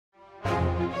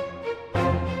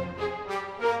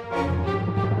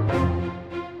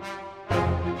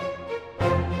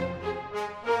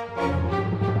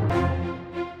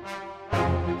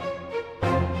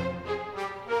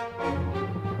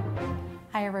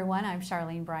everyone. I'm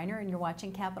Charlene Briner, and you're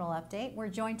watching Capital Update. We're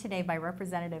joined today by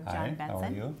Representative John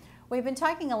Benson. How are you? We've been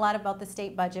talking a lot about the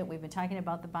state budget. We've been talking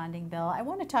about the bonding bill. I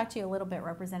want to talk to you a little bit,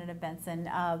 Representative Benson.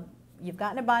 You've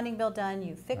gotten a bonding bill done.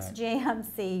 You've fixed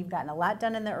JMC. You've gotten a lot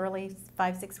done in the early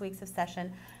 5-6 weeks of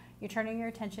session. You're turning your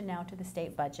attention now to the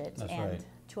state budget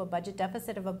to a budget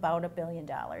deficit of about $1 billion.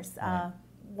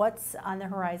 What's on the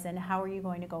horizon? How are you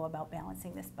going to go about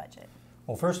balancing this budget?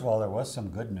 Well, first of all, there was some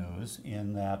good news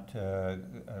in that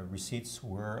receipts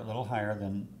were a little higher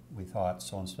than we thought.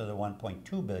 So instead of the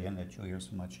 $1.2 billion that you hear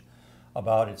so much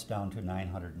about, it's down to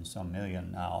 900 and some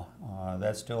million now.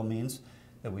 That still means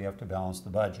that we have to balance the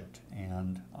budget.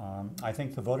 And I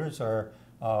think the voters are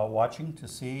watching to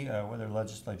see whether the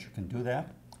legislature can do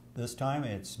that. This time,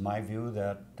 it's my view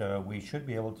that we should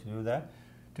be able to do that,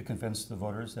 to convince the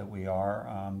voters that we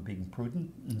are being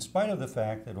prudent, in spite of the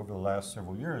fact that over the last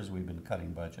several years we've been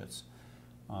cutting budgets.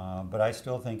 But I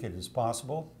still think it is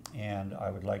possible, and I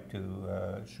would like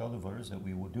to show the voters that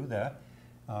we will do that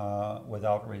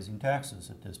without raising taxes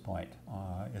at this point.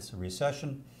 It's a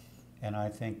recession, and I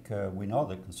think we know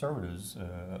that conservatives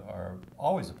are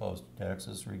always opposed to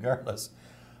taxes regardless.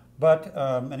 But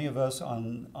many of us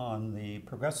on the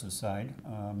progressive side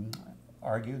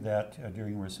argue that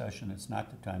during a recession it's not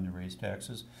the time to raise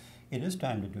taxes. It is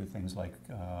time to do things like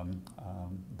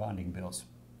bonding bills.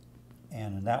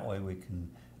 And in that way we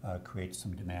can create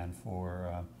some demand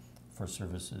for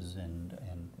services and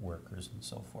workers and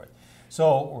so forth.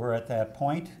 So we're at that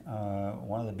point.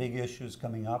 One of the big issues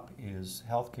coming up is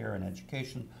healthcare and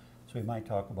education. So we might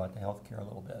talk about the healthcare a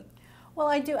little bit. Well,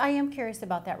 I am curious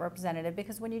about that, Representative,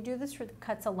 because when you do this for the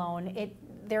cuts alone,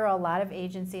 there are a lot of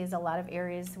agencies, a lot of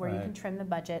areas where you can trim the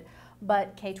budget,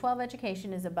 but K-12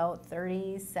 education is about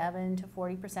 37 to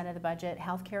 40% of the budget.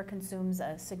 Healthcare consumes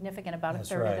a significant about a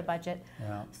third of the budget.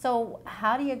 Yeah. So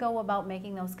how do you go about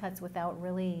making those cuts without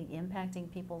really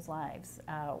impacting people's lives,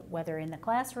 whether in the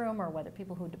classroom or whether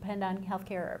people who depend on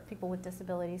healthcare or people with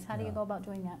disabilities? How do you go about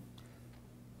doing that?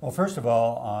 Well, first of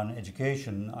all, on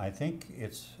education, I think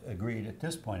it's agreed at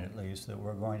this point at least that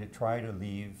we're going to try to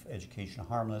leave education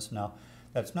harmless. Now,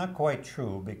 that's not quite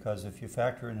true, because if you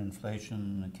factor in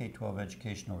inflation, K-12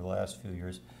 education over the last few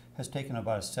years has taken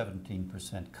about a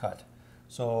 17% cut.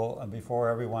 So before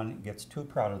everyone gets too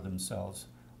proud of themselves,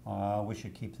 we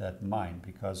should keep that in mind,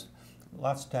 because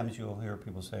lots of times you'll hear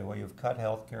people say, well, you've cut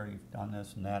healthcare, you've done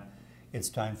this and that, it's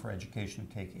time for education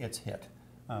to take its hit.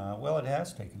 Well, it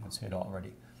has taken its hit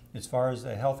already. As far as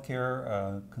the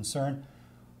healthcare concern,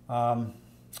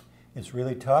 it's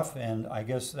really tough, and I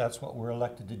guess that's what we're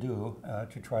elected to do,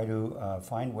 to try to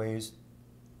find ways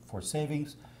for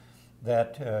savings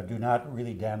that do not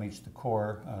really damage the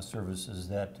core services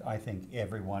that I think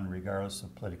everyone, regardless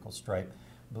of political stripe,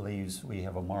 believes we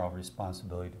have a moral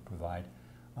responsibility to provide.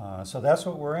 So that's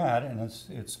what we're at, and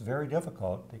it's very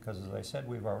difficult because, as I said,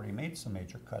 we've already made some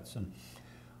major cuts. And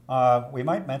we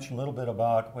might mention a little bit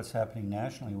about what's happening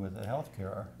nationally with the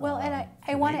healthcare. Well, and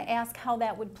I want to ask how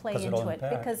that would play into it,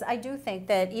 because I do think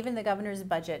that even the governor's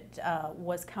budget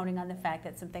was counting on the fact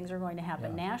that some things are going to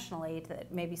happen nationally to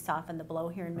maybe soften the blow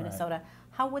here in Minnesota.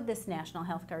 How would this national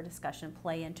healthcare discussion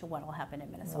play into what will happen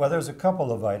in Minnesota? Well, there's a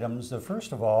couple of items.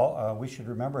 First of all, we should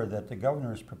remember that the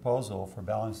governor's proposal for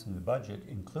balancing the budget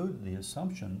included the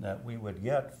assumption that we would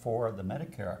get for the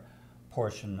Medicare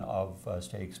portion of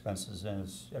state expenses, and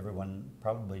as everyone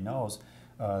probably knows,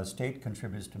 state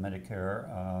contributes to Medicare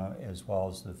as well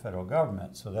as the federal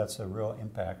government, so that's a real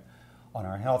impact on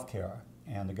our health care.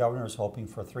 And the governor is hoping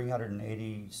for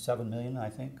 $387 million, I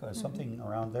think, something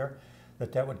around there,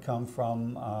 that would come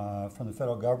from the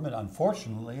federal government.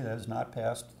 Unfortunately, that has not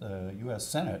passed the U.S.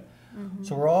 Senate.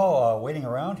 So we're all waiting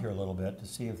around here a little bit to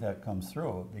see if that comes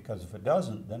through, because if it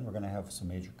doesn't, then we're going to have some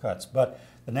major cuts. But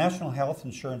the National Health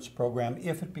Insurance Program,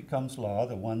 if it becomes law,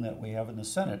 the one that we have in the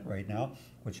Senate right now,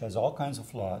 which has all kinds of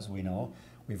flaws, we know,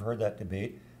 we've heard that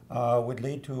debate, would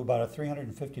lead to about a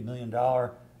 $350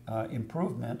 million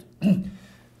improvement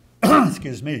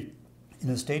excuse me, in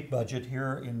the state budget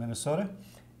here in Minnesota.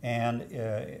 And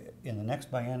in the next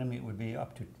biennium, it would be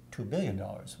up to $2 billion,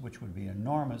 which would be an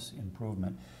enormous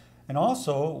improvement. And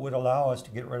also would allow us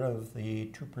to get rid of the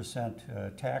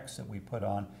 2% tax that we put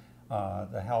on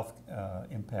the health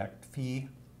impact fee,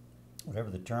 whatever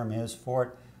the term is for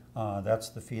it. That's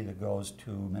the fee that goes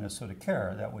to Minnesota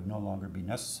Care. That would no longer be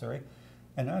necessary.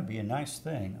 And that would be a nice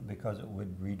thing, because it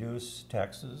would reduce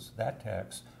taxes, that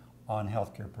tax, on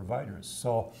healthcare providers.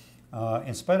 So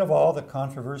in spite of all the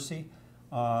controversy,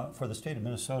 for the state of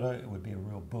Minnesota, it would be a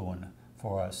real boon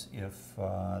for us if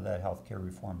that healthcare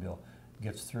reform bill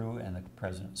gets through and the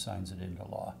president signs it into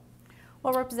law.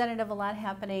 Well, Representative, a lot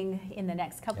happening in the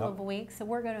next couple Yep. of weeks, so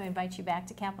we're going to invite you back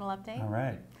to Capital Update. All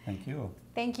right, thank you.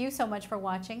 Thank you so much for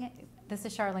watching. This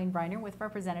is Charlene Briner with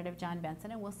Representative John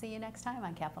Benson, and we'll see you next time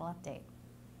on Capital Update.